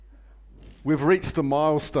We've reached a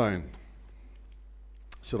milestone.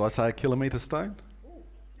 Should I say a kilometre stone?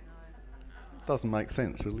 Doesn't make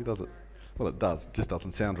sense, really, does it? Well, it does. It just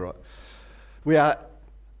doesn't sound right. We are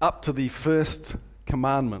up to the first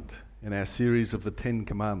commandment in our series of the 10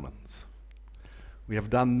 Commandments. We have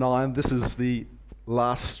done 9. This is the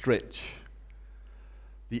last stretch.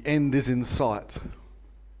 The end is in sight.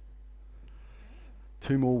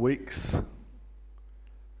 2 more weeks,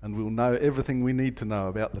 and we'll know everything we need to know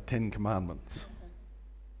about the 10 Commandments.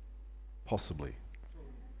 Possibly.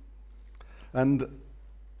 And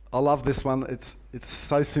I love this one. It's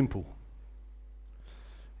so simple.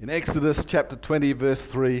 In Exodus chapter 20, verse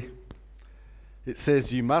 3, it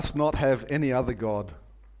says, "You must not have any other God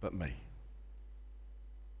but me."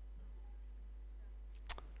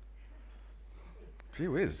 Gee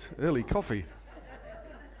whiz, early coffee.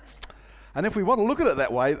 And if we want to look at it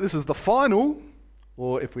that way, this is the final,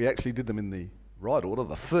 or if we actually did them in the right order,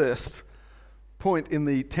 the first point in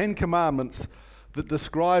the 10 Commandments that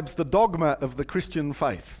describes the dogma of the Christian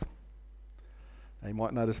faith. Now you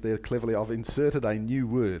might notice there cleverly I've inserted a new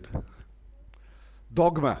word.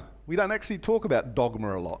 Dogma. We don't actually talk about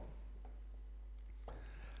dogma a lot.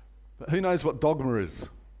 But who knows what dogma is?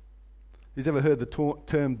 Who's ever heard the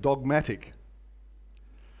term dogmatic?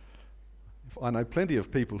 I know plenty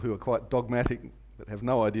of people who are quite dogmatic but have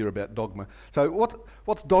no idea about dogma. So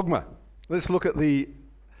what's dogma? Let's look at the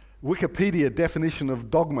Wikipedia definition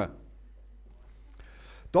of dogma.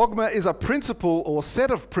 Dogma is a principle or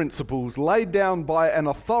set of principles laid down by an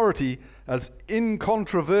authority as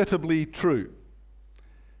incontrovertibly true.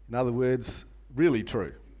 In other words, really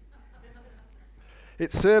true.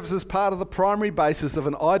 It serves as part of the primary basis of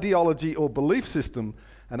an ideology or belief system,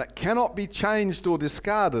 and it cannot be changed or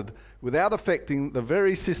discarded without affecting the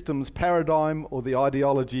very system's paradigm or the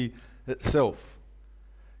ideology itself.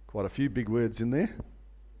 Quite a few big words in there.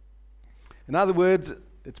 In other words,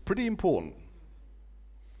 it's pretty important.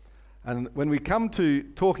 And when we come to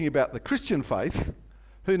talking about the Christian faith,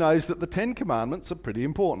 who knows that the 10 Commandments are pretty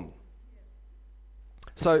important?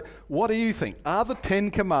 So what do you think? Are the 10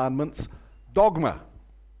 Commandments dogma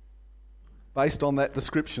based on that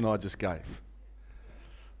description I just gave?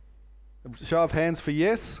 Show of hands for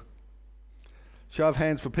yes. Show of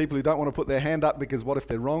hands for people who don't want to put their hand up because what if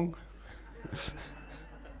they're wrong?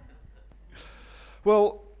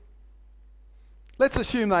 Well, let's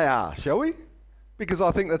assume they are, shall we? Because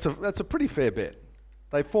I think that's a pretty fair bet.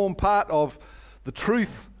 They form part of the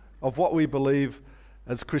truth of what we believe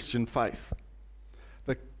as Christian faith.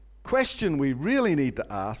 The question we really need to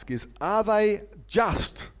ask is, are they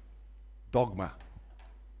just dogma?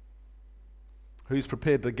 Who's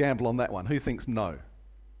prepared to gamble on that one? Who thinks no?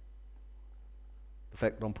 The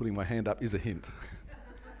fact that I'm putting my hand up is a hint.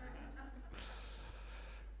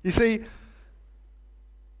 You see,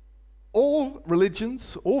 all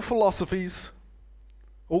religions, all philosophies,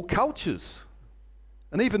 all cultures,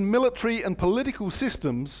 and even military and political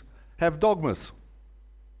systems have dogmas.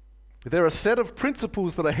 They're a set of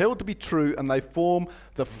principles that are held to be true, and they form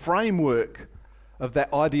the framework of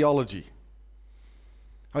that ideology.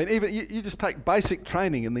 I mean, even you just take basic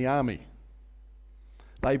training in the army.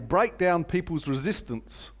 They break down people's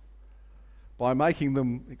resistance by making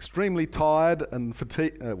them extremely tired and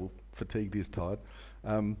fatigued. Fatigued is tired.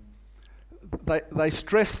 They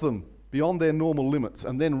stress them beyond their normal limits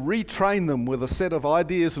and then retrain them with a set of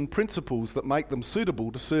ideas and principles that make them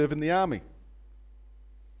suitable to serve in the army.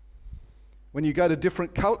 When you go to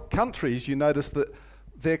different countries, you notice that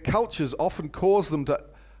their cultures often cause them to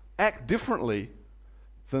act differently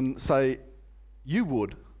than, say, you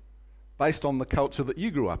would based on the culture that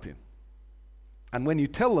you grew up in. And when you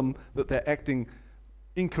tell them that they're acting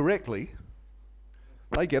incorrectly,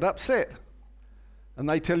 they get upset. And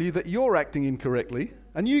they tell you that you're acting incorrectly,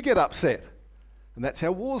 and you get upset. And that's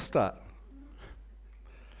how wars start.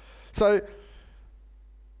 So,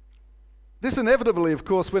 this inevitably, of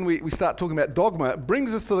course, when we start talking about dogma,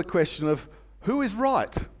 brings us to the question of who is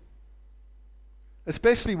right,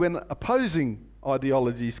 especially when opposing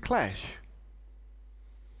ideologies clash.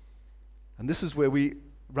 And this is where we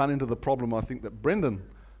run into the problem, I think, that Brendan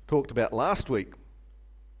talked about last week,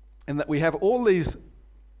 and that we have all these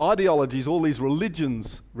ideologies, all these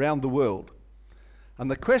religions around the world. And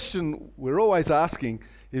the question we're always asking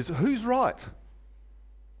is, who's right?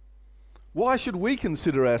 Why should we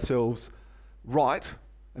consider ourselves right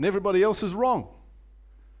and everybody else is wrong?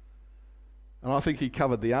 And I think he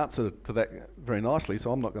covered the answer to that very nicely,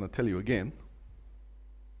 so I'm not going to tell you again.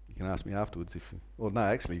 You can ask me afterwards if you... Or no,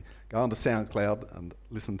 actually, go onto SoundCloud and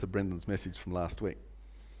listen to Brendan's message from last week.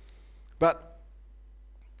 But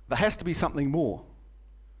there has to be something more,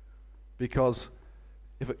 because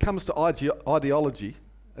if it comes to ideology,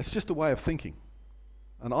 it's just a way of thinking.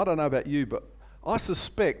 And I don't know about you, but I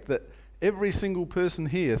suspect that every single person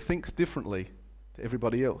here thinks differently to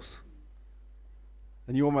everybody else.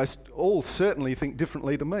 And you almost all certainly think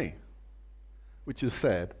differently to me, which is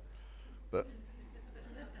sad, but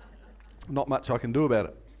not much I can do about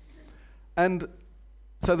it. And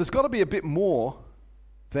so there's got to be a bit more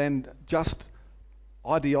than just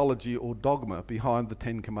ideology or dogma behind the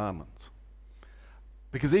Ten Commandments.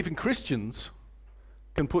 Because even Christians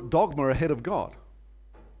can put dogma ahead of God.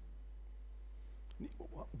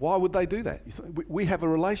 Why would they do that? We have a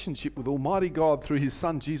relationship with Almighty God through His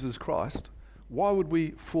Son, Jesus Christ. Why would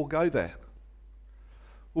we forego that?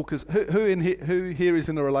 Well, because who here is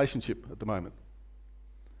in a relationship at the moment?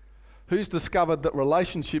 Who's discovered that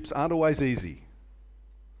relationships aren't always easy?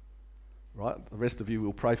 Right? The rest of you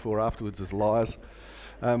we'll pray for afterwards as liars.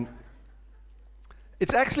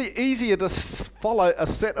 It's actually easier to follow a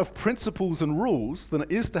set of principles and rules than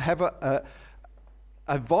it is to have a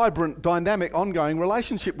vibrant, dynamic, ongoing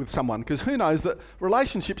relationship with someone, because who knows that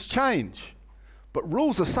relationships change, but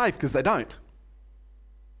rules are safe because they don't.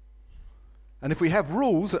 And if we have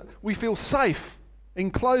rules, we feel safe,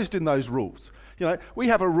 enclosed in those rules. You know, we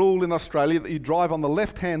have a rule in Australia that you drive on the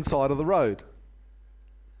left-hand side of the road.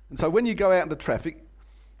 And so when you go out into traffic,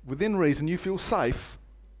 within reason, you feel safe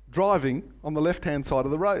driving on the left-hand side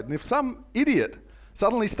of the road. And if some idiot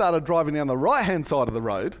suddenly started driving down the right-hand side of the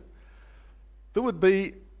road, there would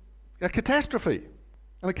be a catastrophe.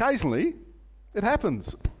 And occasionally, it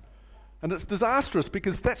happens. And it's disastrous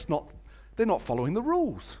because they're not following the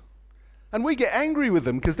rules. And we get angry with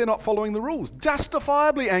them because they're not following the rules.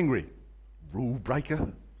 Justifiably angry. Rule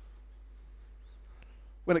breaker.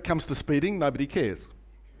 When it comes to speeding, nobody cares.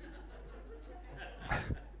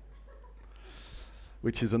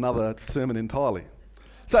 Which is another sermon entirely.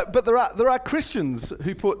 So, but there are Christians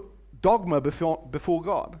who put dogma before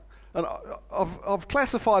God. And I've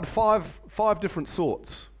classified five different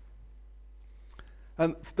sorts.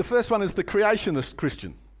 And the first one is the creationist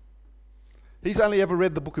Christian. He's only ever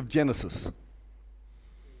read the book of Genesis.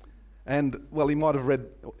 And, well,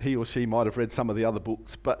 he or she might have read some of the other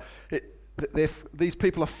books, but these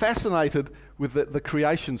people are fascinated with the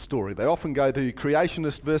creation story. They often go to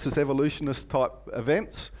creationist versus evolutionist type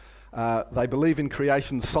events. They believe in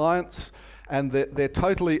creation science, and they're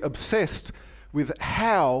totally obsessed with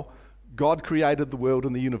how God created the world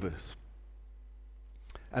and the universe.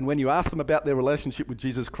 And when you ask them about their relationship with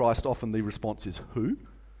Jesus Christ, often the response is, who?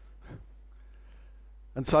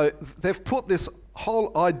 And so they've put this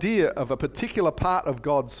whole idea of a particular part of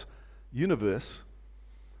God's universe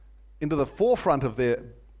into the forefront of their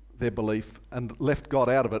belief and left God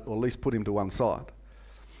out of it, or at least put him to one side.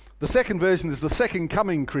 The second version is the second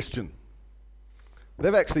coming Christian.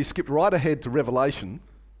 They've actually skipped right ahead to Revelation,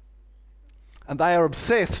 and they are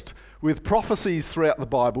obsessed with prophecies throughout the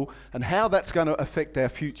Bible and how that's going to affect our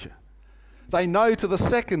future. They know to the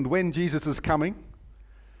second when Jesus is coming,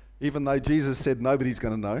 even though Jesus said nobody's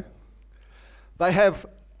going to know. They have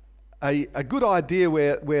a good idea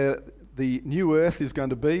where the new earth is going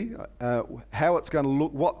to be, how it's going to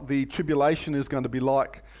look, what the tribulation is going to be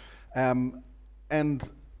like, and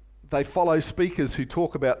they follow speakers who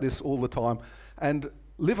talk about this all the time and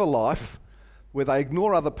live a life where they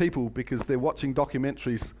ignore other people because they're watching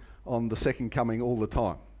documentaries on the second coming all the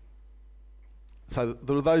time. So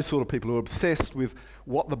there are those sort of people who are obsessed with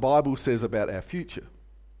what the Bible says about our future.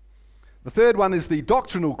 The third one is the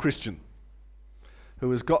doctrinal Christian,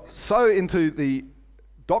 who has got so into the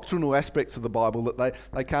doctrinal aspects of the Bible that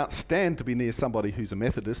they can't stand to be near somebody who's a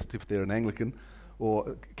Methodist if they're an Anglican,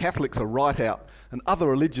 or Catholics are right out, and other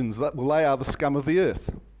religions, they are the scum of the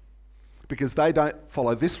earth because they don't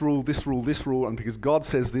follow this rule, this rule, this rule, and because God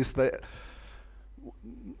says this,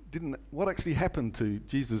 what actually happened to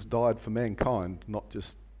Jesus died for mankind, not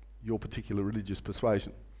just your particular religious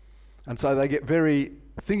persuasion. And so they get very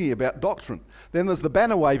thingy about doctrine. Then there's the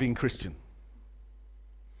banner-waving Christian.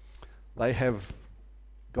 They have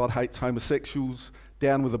God hates homosexuals,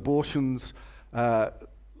 down with abortions,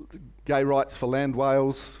 gay rights for land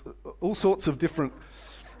whales, all sorts of different...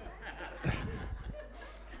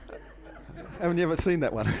 Haven't you ever seen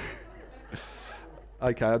that one?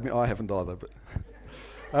 Okay, I haven't either.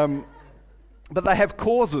 But they have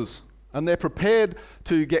causes, and they're prepared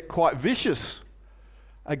to get quite vicious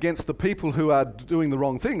against the people who are doing the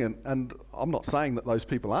wrong thing. And I'm not saying that those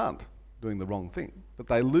people aren't doing the wrong thing, but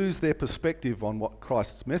they lose their perspective on what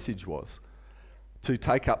Christ's message was to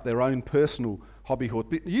take up their own personal hobby horse,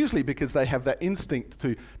 usually because they have that instinct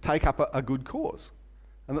to take up a good cause.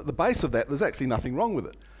 And at the base of that, there's actually nothing wrong with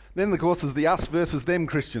it. Then, of course, there's the us versus them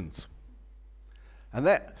Christians. And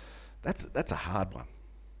that's a hard one,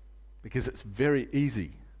 because it's very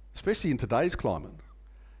easy, especially in today's climate.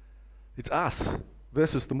 It's us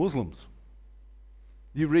versus the Muslims.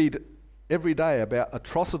 You read every day about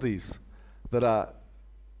atrocities that are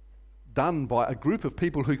done by a group of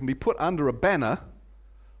people who can be put under a banner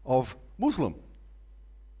of Muslim.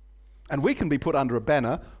 And we can be put under a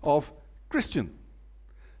banner of Christian.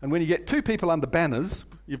 And when you get two people under banners,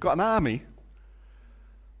 you've got an army,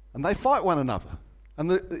 and they fight one another.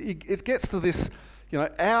 And it gets to this,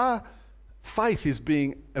 our faith is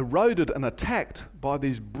being eroded and attacked by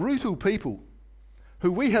these brutal people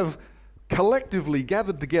who we have collectively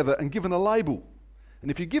gathered together and given a label. And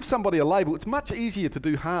if you give somebody a label, it's much easier to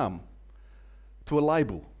do harm to a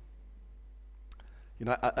label.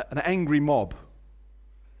 An angry mob.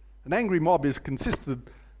 An angry mob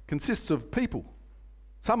consists of people,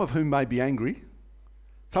 some of whom may be angry,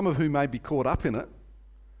 some of whom may be caught up in it,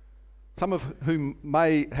 some of whom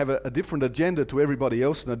may have a different agenda to everybody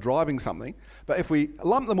else and are driving something. But if we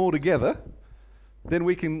lump them all together, then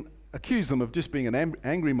we can accuse them of just being an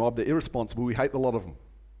angry mob. They're irresponsible. We hate the lot of them.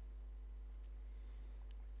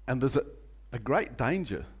 And there's a great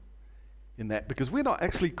danger in that, because we're not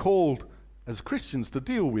actually called as Christians to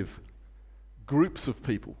deal with groups of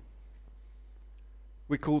people.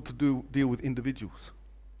 We're called to deal with individuals.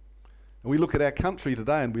 And we look at our country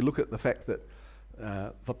today, and we look at the fact that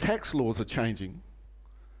the tax laws are changing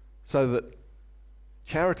so that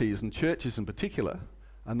charities and churches in particular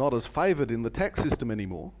are not as favoured in the tax system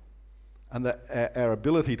anymore, and that our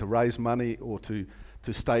ability to raise money or to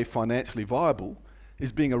stay financially viable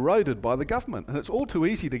is being eroded by the government. And it's all too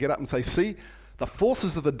easy to get up and say, see, the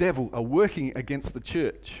forces of the devil are working against the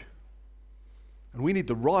church, and we need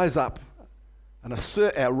to rise up and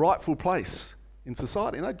assert our rightful place in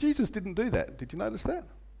society. Jesus didn't do that. Did you notice that?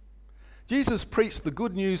 Jesus preached the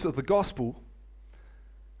good news of the gospel,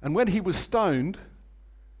 and when he was stoned,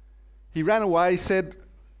 he ran away, said,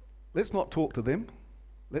 let's not talk to them.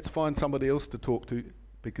 Let's find somebody else to talk to,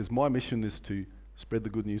 because my mission is to spread the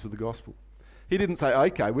good news of the gospel. He didn't say,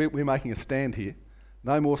 okay, we're making a stand here.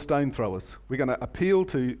 No more stone throwers. We're going to appeal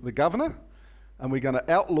to the governor, and we're going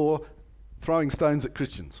to outlaw throwing stones at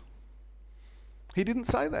Christians. He didn't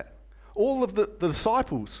say that. All of the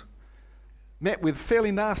disciples met with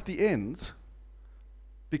fairly nasty ends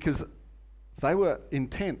because they were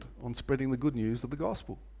intent on spreading the good news of the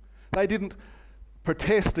gospel. They didn't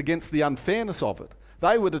protest against the unfairness of it.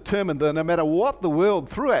 They were determined that no matter what the world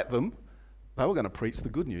threw at them, they were going to preach the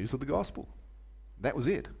good news of the gospel. That was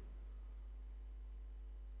it.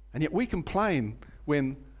 And yet we complain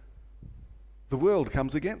when the world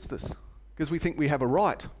comes against us because we think we have a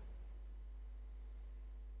right.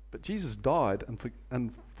 But Jesus died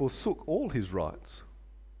and forsook all his rights.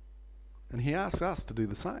 And he asks us to do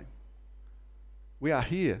the same. We are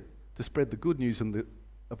here to spread the good news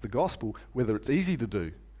of the gospel, whether it's easy to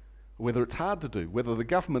do, or whether it's hard to do, whether the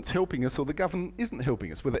government's helping us or the government isn't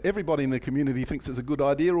helping us, whether everybody in the community thinks it's a good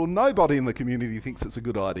idea or nobody in the community thinks it's a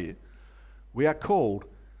good idea. We are called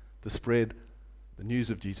to spread the news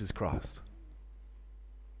of Jesus Christ.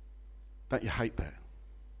 Don't you hate that?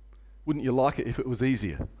 Wouldn't you like it if it was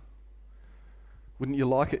easier? Wouldn't you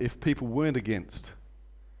like it if people weren't against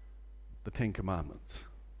the Ten Commandments?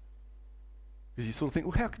 Because you sort of think,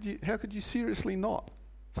 well, how could you seriously not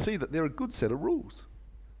see that they're a good set of rules?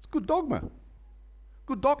 It's good dogma,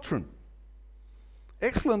 good doctrine,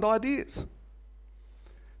 excellent ideas.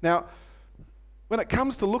 Now, when it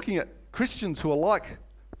comes to looking at Christians who are like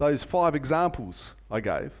those 5 examples I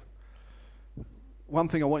gave, one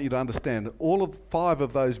thing I want you to understand, all of 5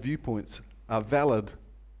 of those viewpoints are valid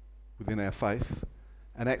within our faith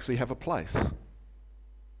and actually have a place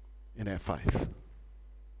in our faith.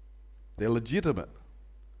 They're legitimate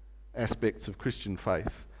aspects of Christian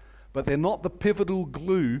faith, but they're not the pivotal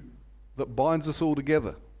glue that binds us all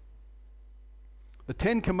together. The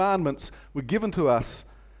 10 Commandments were given to us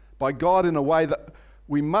by God in a way that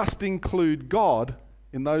we must include God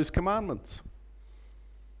in those commandments.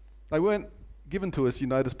 They weren't given to us, you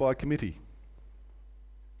notice, by a committee.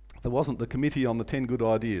 There wasn't the committee on the 10 good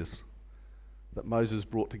ideas that Moses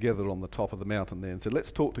brought together on the top of the mountain there and said, let's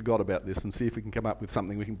talk to God about this and see if we can come up with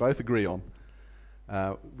something we can both agree on,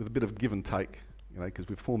 with a bit of give and take, because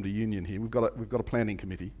we've formed a union here. We've got a planning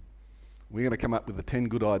committee. We're going to come up with the 10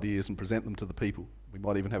 good ideas and present them to the people. We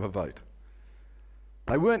might even have a vote.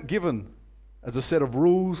 They weren't given as a set of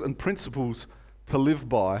rules and principles to live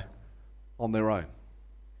by on their own.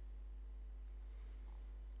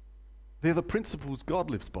 They're the principles God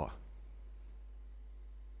lives by.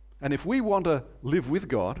 And if we want to live with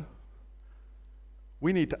God,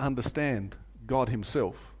 we need to understand God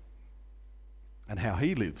himself and how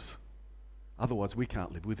he lives. Otherwise, we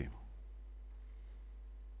can't live with him.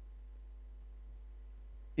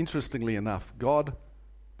 Interestingly enough, God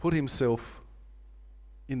put himself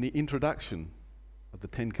in the introduction of the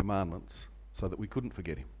Ten Commandments so that we couldn't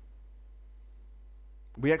forget him.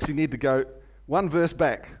 We actually need to go one verse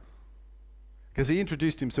back because he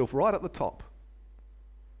introduced himself right at the top.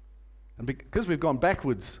 And because we've gone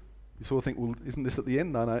backwards, you sort of think, well, isn't this at the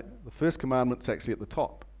end? No, the first commandment's actually at the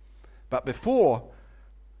top. But before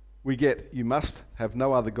we get, you must have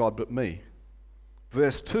no other God but me,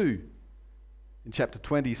 verse 2 in chapter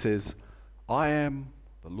 20 says, I am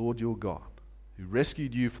the Lord your God, who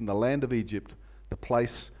rescued you from the land of Egypt, the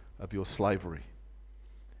place of your slavery.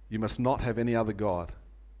 You must not have any other God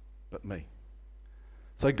but me.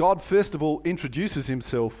 So God, first of all, introduces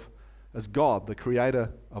himself as God, the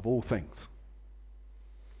creator of all things.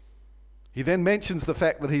 He then mentions the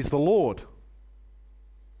fact that he's the Lord.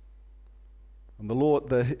 And the Lord,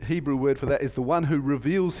 the Hebrew word for that, is the one who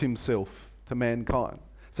reveals himself to mankind.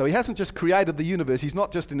 So he hasn't just created the universe. He's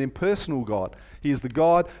not just an impersonal God. He is the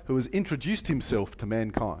God who has introduced himself to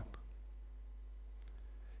mankind.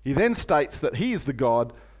 He then states that he is the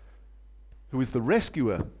God who is the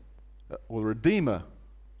rescuer or redeemer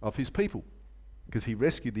of his people, because he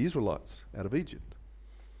rescued the Israelites out of Egypt.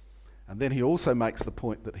 And then he also makes the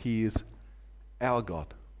point that he is our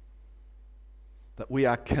God, that we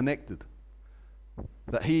are connected,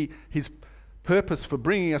 that his purpose for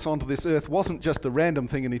bringing us onto this earth wasn't just a random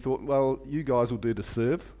thing and he thought, well, you guys will do to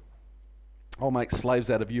serve. I'll make slaves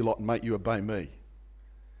out of you lot and make you obey me.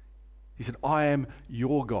 He said, I am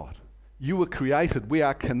your God. You were created. We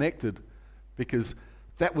are connected because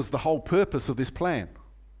that was the whole purpose of this plan.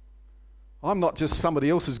 I'm not just somebody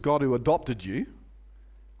else's God who adopted you.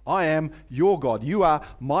 I am your God. You are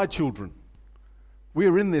my children. We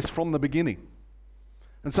are in this from the beginning.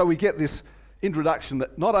 And so we get this introduction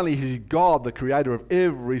that not only is he God, the creator of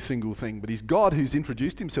every single thing, but he's God who's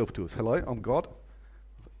introduced himself to us. Hello, I'm God.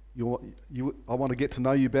 I want to get to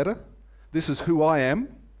know you better. This is who I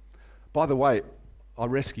am. By the way, I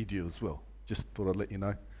rescued you as well. Just thought I'd let you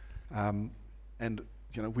know. And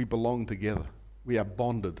we belong together. We are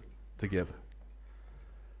bonded together.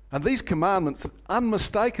 And these commandments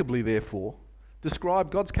unmistakably, therefore,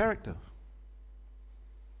 describe God's character.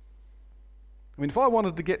 I mean, if I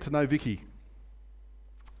wanted to get to know Vicky,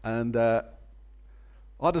 and I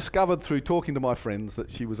discovered through talking to my friends that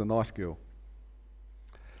she was a nice girl.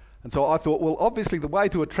 And so I thought, well, obviously the way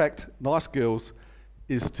to attract nice girls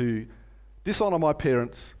is to dishonour my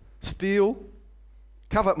parents, steal,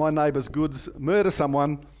 covet my neighbour's goods, murder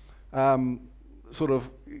someone, sort of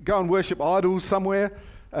go and worship idols somewhere,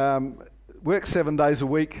 work 7 days a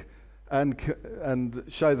week, and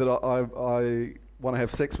show that I want to have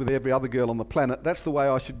sex with every other girl on the planet. That's the way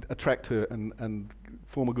I should attract her and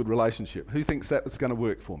form a good relationship. Who thinks that's going to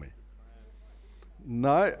work for me?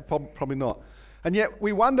 No, probably not. And yet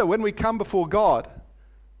we wonder when we come before God,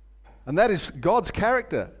 and that is God's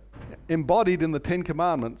character embodied in the Ten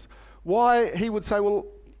Commandments, why he would say, well,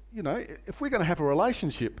 if we're going to have a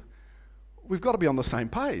relationship, we've got to be on the same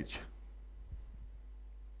page.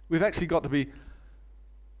 We've actually got to be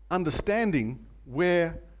understanding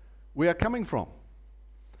where we are coming from.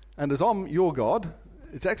 And as I'm your God,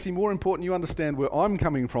 it's actually more important you understand where I'm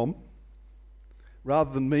coming from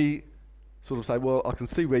rather than me sort of say, well, I can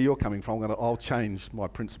see where you're coming from, I'll change my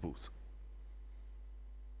principles.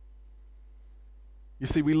 You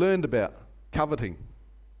see, we learned about coveting,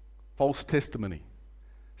 false testimony,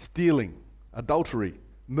 stealing, adultery,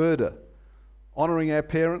 murder, honouring our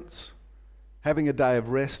parents, having a day of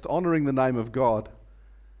rest, honouring the name of God,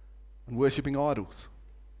 and worshipping idols.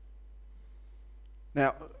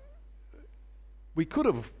 Now, we could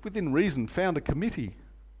have, within reason, found a committee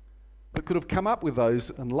that could have come up with those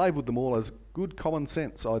and labelled them all as good common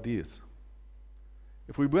sense ideas.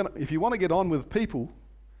 If you want to get on with people,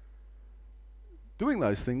 doing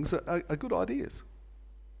those things are good ideas.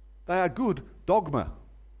 They are good dogma,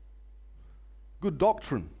 good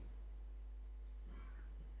doctrine.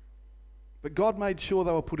 But God made sure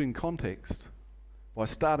they were put in context by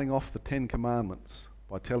starting off the Ten Commandments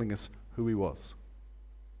by telling us who he was.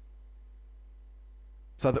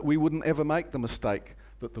 So that we wouldn't ever make the mistake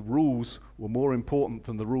that the rules were more important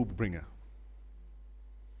than the rule bringer.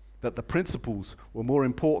 That the principles were more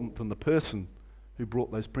important than the person who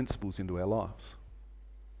brought those principles into our lives.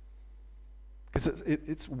 Because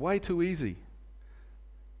it's way too easy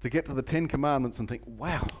to get to the Ten Commandments and think,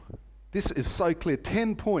 wow, this is so clear.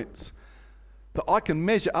 10 points that I can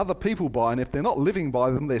measure other people by, and if they're not living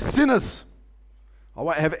by them, they're sinners. I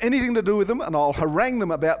won't have anything to do with them, and I'll harangue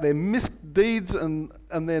them about their misdeeds and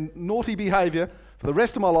their naughty behaviour for the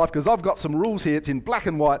rest of my life because I've got some rules here. It's in black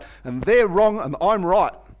and white, and they're wrong and I'm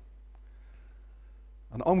right.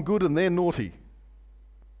 And I'm good and they're naughty.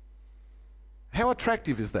 How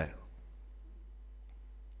attractive is that?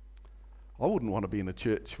 I wouldn't want to be in a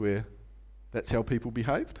church where that's how people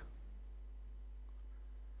behaved.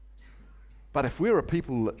 But if we're a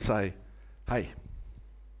people that say, hey,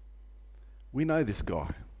 we know this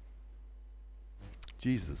guy,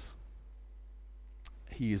 Jesus,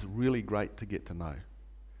 he is really great to get to know.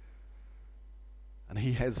 And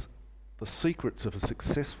he has the secrets of a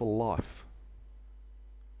successful life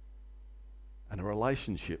and a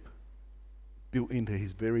relationship built into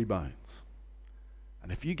his very bones.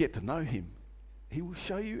 And if you get to know him, he will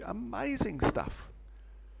show you amazing stuff.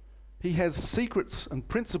 He has secrets and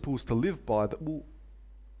principles to live by that will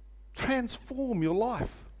transform your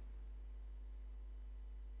life.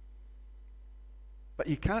 But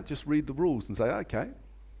you can't just read the rules and say, okay,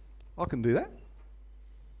 I can do that.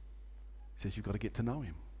 He says you've got to get to know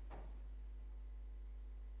him.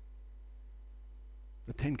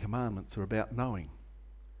 The 10 Commandments are about knowing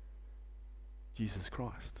Jesus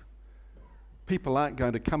Christ. People aren't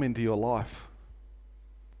going to come into your life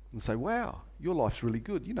and say, wow, your life's really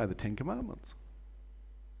good. You know the 10 Commandments.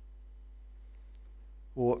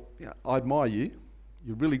 Or, I admire you.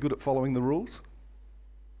 You're really good at following the rules.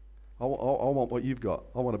 I want what you've got.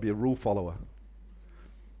 I want to be a rule follower.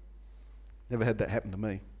 Never had that happen to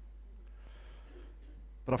me.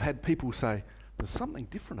 But I've had people say, there's something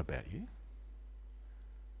different about you.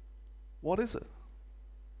 What is it?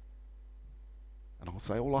 And I'll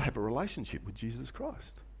say, well, I have a relationship with Jesus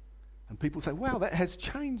Christ. And people say, wow, that has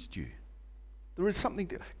changed you. There is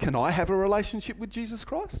something. Can I have a relationship with Jesus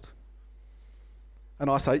Christ? And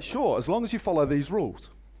I say, sure, as long as you follow these rules.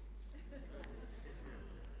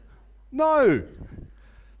 No.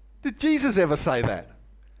 Did Jesus ever say that?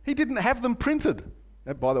 He didn't have them printed.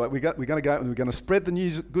 And by the way, we're going to go and we're going to spread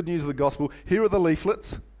the good news of the gospel. Here are the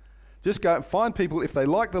leaflets. Just go and find people, if they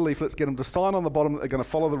like the leaflets, get them to sign on the bottom that they're going to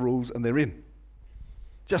follow the rules, and they're in.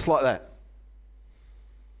 Just like that.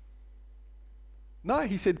 No,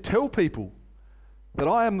 he said, tell people that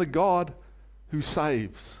I am the God who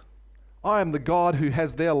saves. I am the God who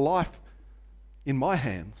has their life in my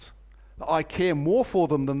hands. I care more for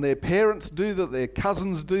them than their parents do, that their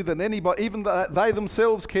cousins do, than anybody, even that they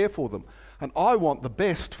themselves care for them. And I want the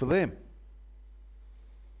best for them.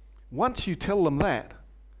 Once you tell them that,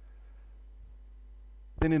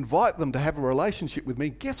 then invite them to have a relationship with me.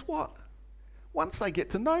 Guess what? Once they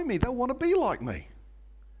get to know me, they'll want to be like me.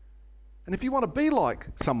 And if you want to be like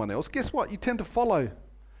someone else, guess what? You tend to follow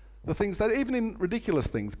the things that, even in ridiculous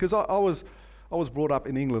things, because I was brought up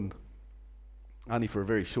in England only for a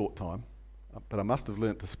very short time, but I must have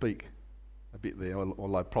learnt to speak a bit there,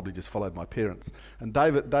 or I probably just followed my parents. And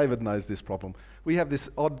David knows this problem. We have this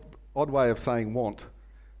odd way of saying want,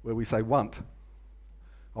 where we say want.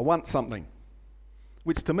 I want something,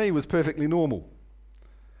 which to me was perfectly normal.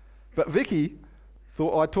 But Vicky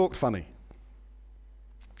thought I talked funny.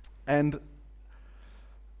 And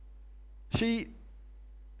she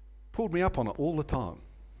pulled me up on it all the time.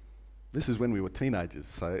 This is when we were teenagers,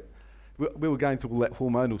 so we were going through all that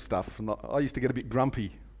hormonal stuff, and I used to get a bit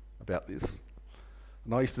grumpy about this.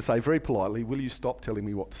 And I used to say very politely, will you stop telling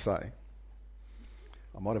me what to say?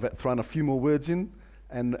 I might have thrown a few more words in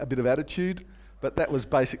and a bit of attitude, but that was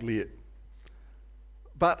basically it.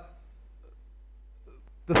 But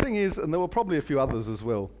the thing is, and there were probably a few others as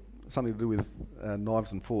well, something to do with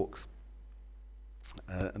knives and forks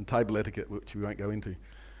and table etiquette, which we won't go into.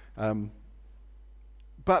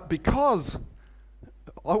 But because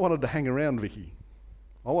I wanted to hang around Vicky,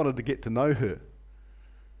 I wanted to get to know her,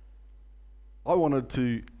 I wanted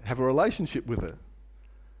to have a relationship with her,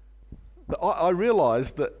 I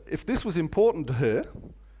realised that if this was important to her,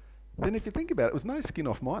 then if you think about it, it was no skin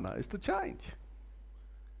off my nose to change.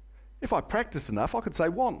 If I practiced enough, I could say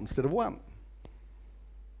want instead of want.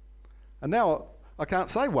 And now I can't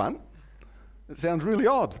say want. It sounds really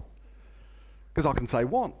odd. Because I can say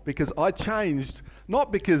want. Because I changed,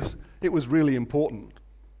 not because it was really important.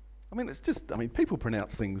 People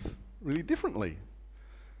pronounce things really differently.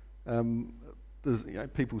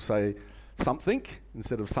 People say something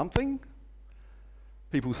instead of something.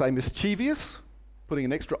 People say mischievous, putting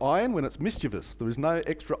an extra I in when it's mischievous. There is no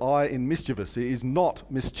extra I in mischievous. It is not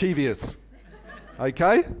mischievous.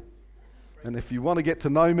 Okay? And if you want to get to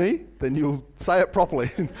know me, then you'll say it properly.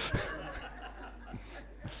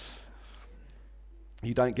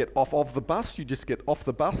 You don't get off of the bus, you just get off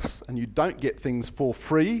the bus, and you don't get things for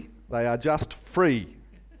free. They are just free.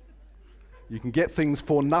 You can get things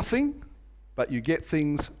for nothing, but you get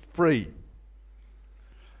things free.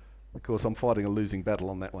 Of course, I'm fighting a losing battle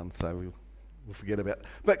on that one, so we'll forget about it.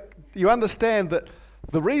 But you understand that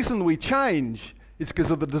the reason we change is because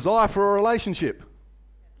of the desire for a relationship.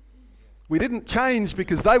 We didn't change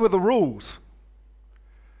because they were the rules.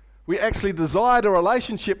 We actually desired a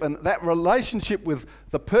relationship, and that relationship with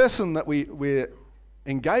the person that we're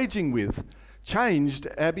engaging with changed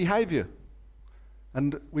our behaviour.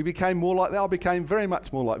 And we became more like that. I became very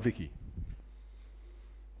much more like Vicky.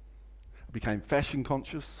 I became fashion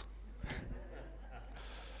conscious.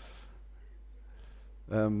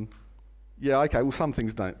 Some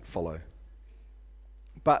things don't follow.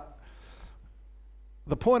 But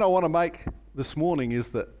the point I want to make this morning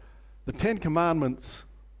is that the Ten Commandments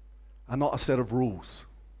are not a set of rules.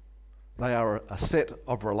 They are a set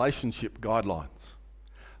of relationship guidelines.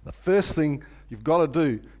 The first thing you've got to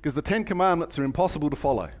do, because the Ten Commandments are impossible to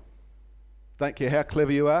follow. Don't care how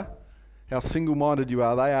clever you are, how single-minded you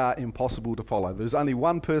are, they are impossible to follow. There's only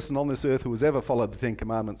one person on this earth who has ever followed the Ten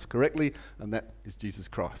Commandments correctly, and that is Jesus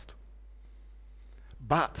Christ.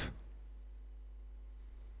 But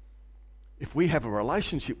if we have a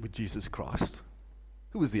relationship with Jesus Christ,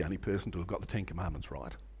 who is the only person to have got the Ten Commandments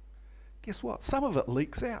right, guess what? Some of it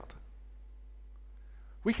leaks out.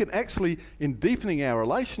 We can actually, in deepening our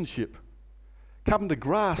relationship, come to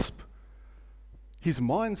grasp his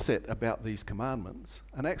mindset about these commandments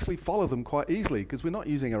and actually follow them quite easily, because we're not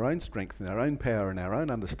using our own strength and our own power and our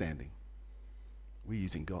own understanding. We're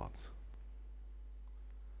using God's.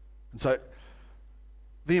 And so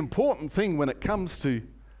the important thing when it comes to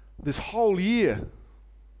this whole year,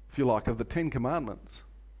 if you like, of the Ten Commandments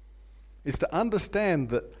is to understand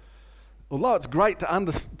that although it's great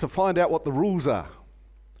to find out what the rules are,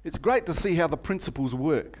 it's great to see how the principles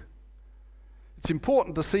work. It's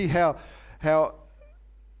important to see how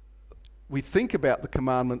we think about the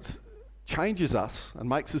commandments changes us and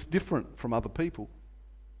makes us different from other people.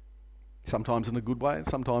 Sometimes in a good way, and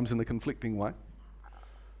sometimes in a conflicting way.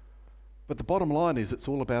 But the bottom line is it's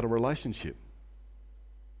all about a relationship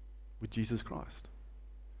with Jesus Christ.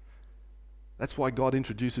 That's why God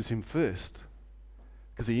introduces him first,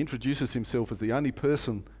 because he introduces himself as the only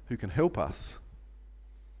person who can help us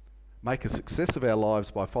make a success of our lives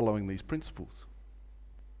by following these principles.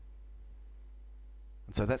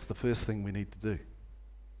 And so that's the first thing we need to do. In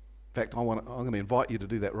fact, I'm going to invite you to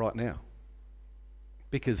do that right now.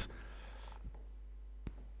 Because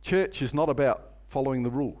church is not about following the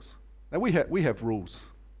rules. Now we have rules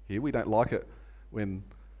here. We don't like it when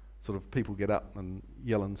sort of people get up and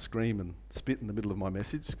yell and scream and spit in the middle of my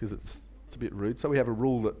message, because it's a bit rude. So we have a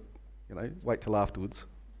rule that, wait till afterwards.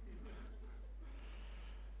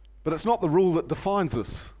 But it's not the rule that defines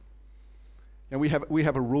us. And we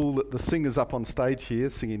have a rule that the singers up on stage here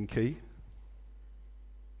sing in key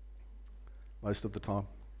most of the time.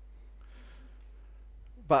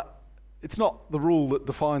 But it's not the rule that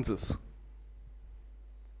defines us.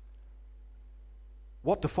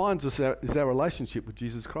 What defines us is our relationship with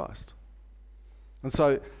Jesus Christ. And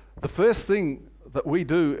so the first thing that we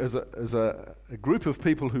do as a group of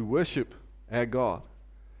people who worship our God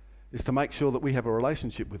is to make sure that we have a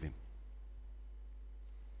relationship with him.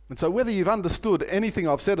 And so whether you've understood anything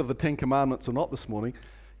I've said of the Ten Commandments or not this morning,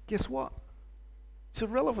 guess what? It's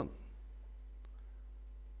irrelevant.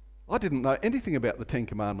 I didn't know anything about the Ten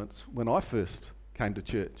Commandments when I first came to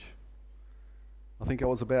church. I think I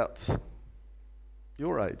was about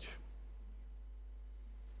your age,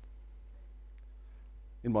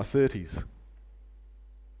 in my 30s.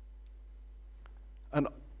 And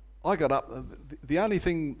I got up, the only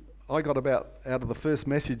thing I got out of the first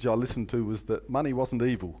message I listened to was that money wasn't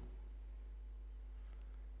evil.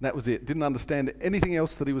 And that was it. Didn't understand anything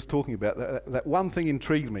else that he was talking about. That one thing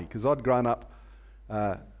intrigued me, because I'd grown up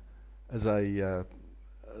as an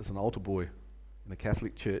altar boy in a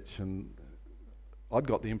Catholic church, and I'd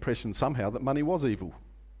got the impression somehow that money was evil.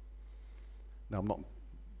 Now, I'm not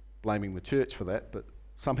blaming the church for that, but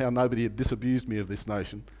somehow nobody had disabused me of this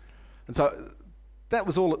notion. And so that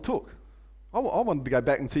was all it took. I wanted to go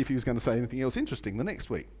back and see if he was going to say anything else interesting the next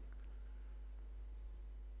week.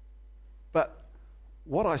 But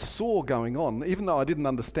what I saw going on, even though I didn't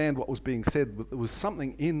understand what was being said, there was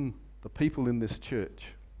something in the people in this church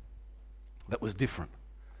that was different.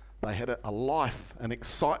 They had a life, an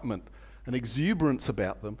excitement, an exuberance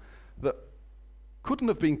about them that couldn't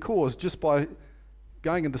have been caused just by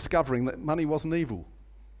going and discovering that money wasn't evil.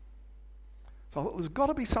 So I thought, there's got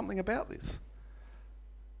to be something about this.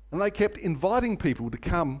 And they kept inviting people to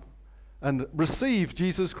come and receive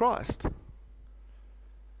Jesus Christ.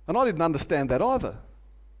 And I didn't understand that either.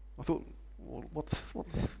 I thought, well,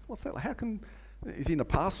 what's that? How can, is he in a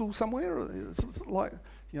parcel somewhere? It's like,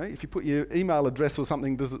 if you put your email address or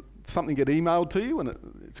something, does something get emailed to you and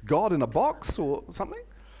it's God in a box or something?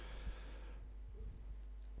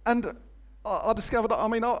 And I discovered,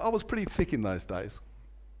 I was pretty thick in those days.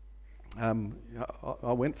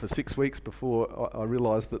 I went for 6 weeks before I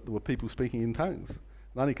realised that there were people speaking in tongues.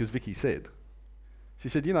 And only because Vicky said. She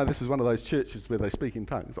said, this is one of those churches where they speak in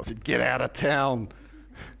tongues. I said, get out of town.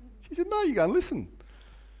 She said, no, you go and listen.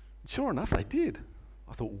 And sure enough, they did.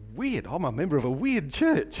 I thought, weird, I'm a member of a weird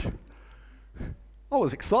church. I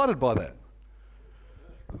was excited by that.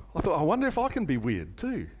 I thought, I wonder if I can be weird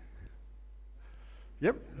too.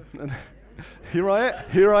 Yep, and here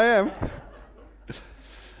I am.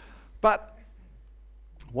 But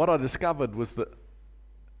what I discovered was that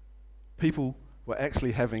people were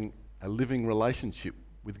actually having a living relationship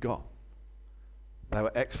with God. They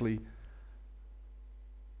were actually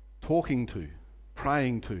talking to,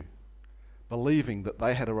 praying to, believing that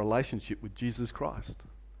they had a relationship with Jesus Christ.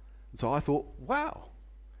 And so I thought, wow,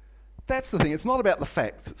 that's the thing. It's not about the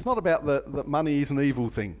facts. It's not about the money is an evil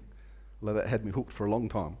thing. Although that had me hooked for a long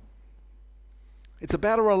time. It's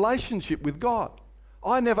about a relationship with God.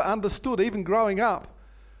 I never understood, even growing up,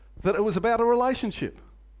 that it was about a relationship.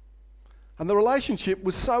 And the relationship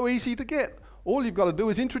was so easy to get. All you've got to do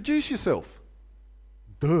is introduce yourself.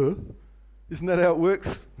 Duh. Isn't that how it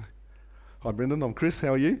works? Hi, Brendan. I'm Chris.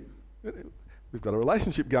 How are you? We've got a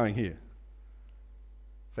relationship going here.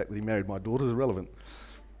 The fact that he married my daughter is irrelevant.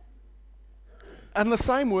 And the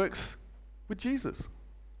same works with Jesus.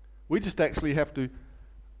 We just actually have to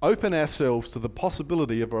open ourselves to the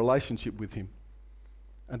possibility of a relationship with him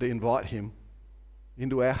and to invite him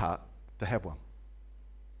into our heart to have one.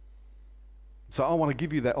 So I want to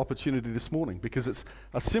give you that opportunity this morning because it's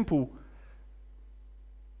a simple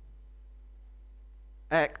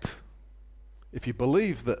act, if you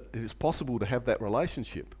believe that it is possible to have that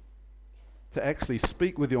relationship, to actually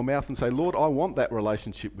speak with your mouth and say, Lord, I want that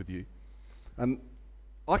relationship with you. And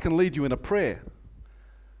I can lead you in a prayer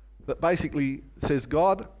that basically says,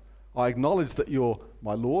 God, I acknowledge that you're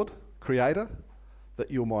my Lord, Creator,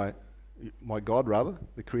 that you're my God, rather,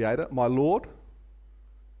 the Creator, my Lord,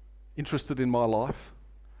 interested in my life,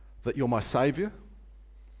 that you're my Saviour,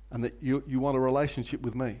 and that you want a relationship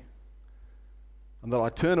with me. And that I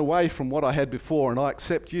turn away from what I had before and I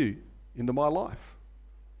accept you into my life.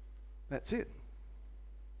 That's it.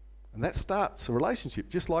 And that starts a relationship,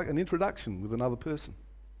 just like an introduction with another person.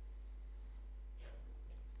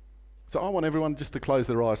 So I want everyone just to close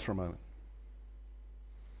their eyes for a moment.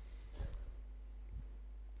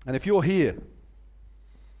 And if you're here,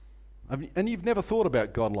 and you've never thought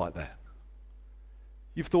about God like that,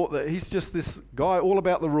 you've thought that he's just this guy all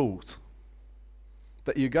about the rules,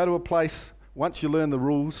 that you go to a place, once you learn the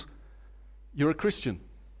rules, you're a Christian.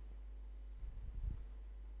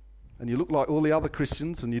 And you look like all the other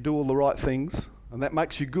Christians and you do all the right things, and that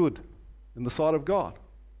makes you good in the sight of God.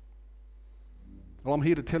 Well, I'm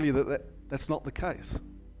here to tell you that that's not the case.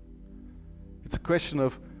 It's a question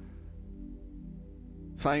of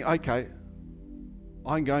saying, okay,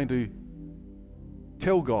 I'm going to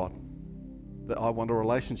tell God that I want a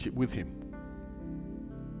relationship with him.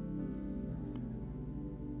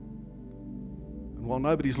 And while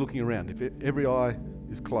nobody's looking around, if every eye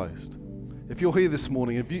is closed, if you're here this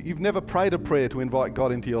morning, if you've never prayed a prayer to invite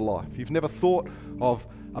God into your life, you've never thought of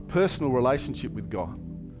a personal relationship with God,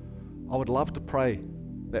 I would love to pray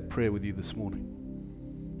that prayer with you this morning.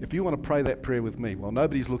 If you want to pray that prayer with me, while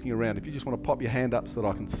nobody's looking around, if you just want to pop your hand up so that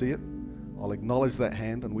I can see it, I'll acknowledge that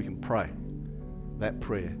hand and we can pray that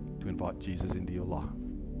prayer to invite Jesus into your life.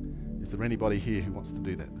 Is there anybody here who wants to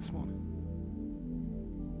do that this morning?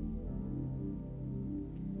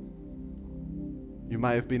 You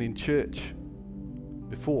may have been in church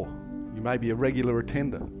before. You may be a regular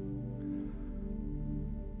attender.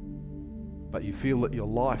 But you feel that your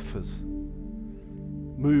life has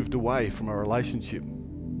moved away from a relationship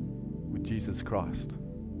with Jesus Christ.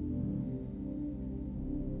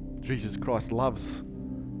 Jesus Christ loves,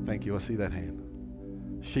 thank you, I see that hand.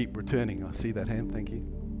 Sheep returning, I see that hand, thank you.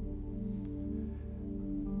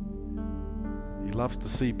 He loves to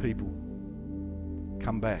see people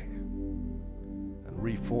come back and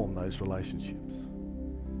reform those relationships.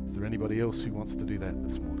 Is there anybody else who wants to do that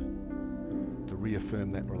this morning? To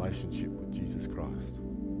reaffirm that relationship with Jesus Christ?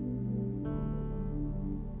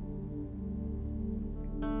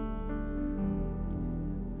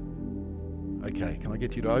 Okay, can I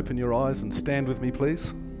get you to open your eyes and stand with me,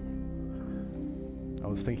 please? I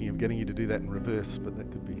was thinking of getting you to do that in reverse, but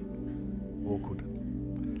that could be awkward.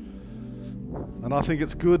 And I think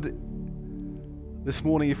it's good this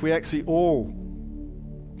morning if we actually all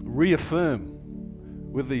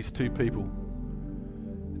reaffirm with these two people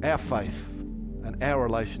our faith and our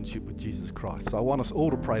relationship with Jesus Christ. So I want us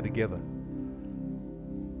all to pray together.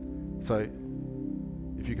 So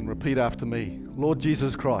if you can repeat after me. Lord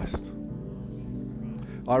Jesus Christ,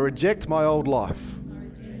 I reject my old life.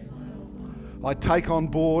 I take on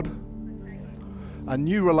board a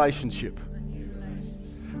new relationship,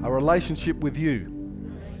 a relationship with you,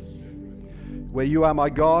 where you are my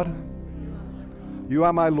God, you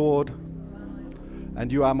are my Lord,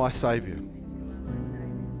 and you are my Saviour.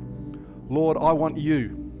 Lord, I want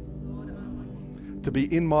you to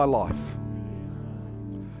be in my life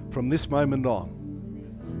from this moment on.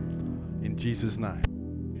 In Jesus' name.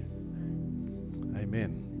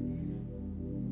 Amen.